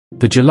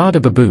The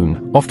Gelada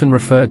baboon, often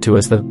referred to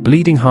as the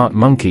bleeding heart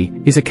monkey,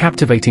 is a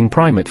captivating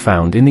primate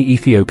found in the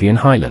Ethiopian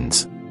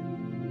highlands.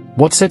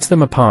 What sets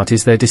them apart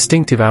is their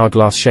distinctive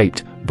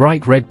hourglass-shaped,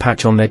 bright red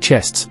patch on their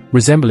chests,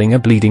 resembling a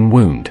bleeding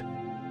wound.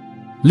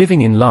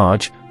 Living in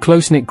large,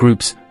 close-knit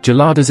groups,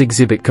 geladas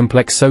exhibit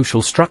complex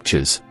social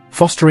structures,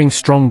 fostering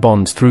strong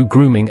bonds through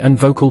grooming and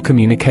vocal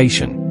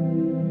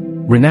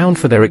communication. Renowned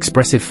for their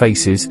expressive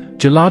faces,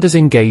 geladas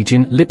engage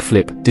in lip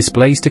flip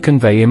displays to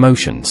convey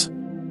emotions.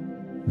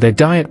 Their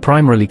diet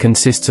primarily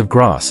consists of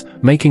grass,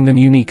 making them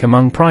unique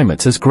among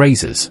primates as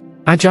grazers.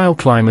 Agile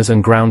climbers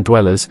and ground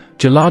dwellers,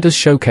 geladas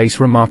showcase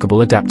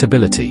remarkable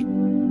adaptability.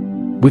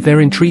 With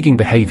their intriguing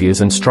behaviors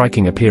and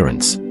striking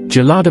appearance,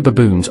 Gelada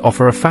baboons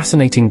offer a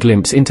fascinating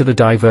glimpse into the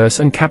diverse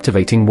and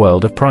captivating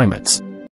world of primates.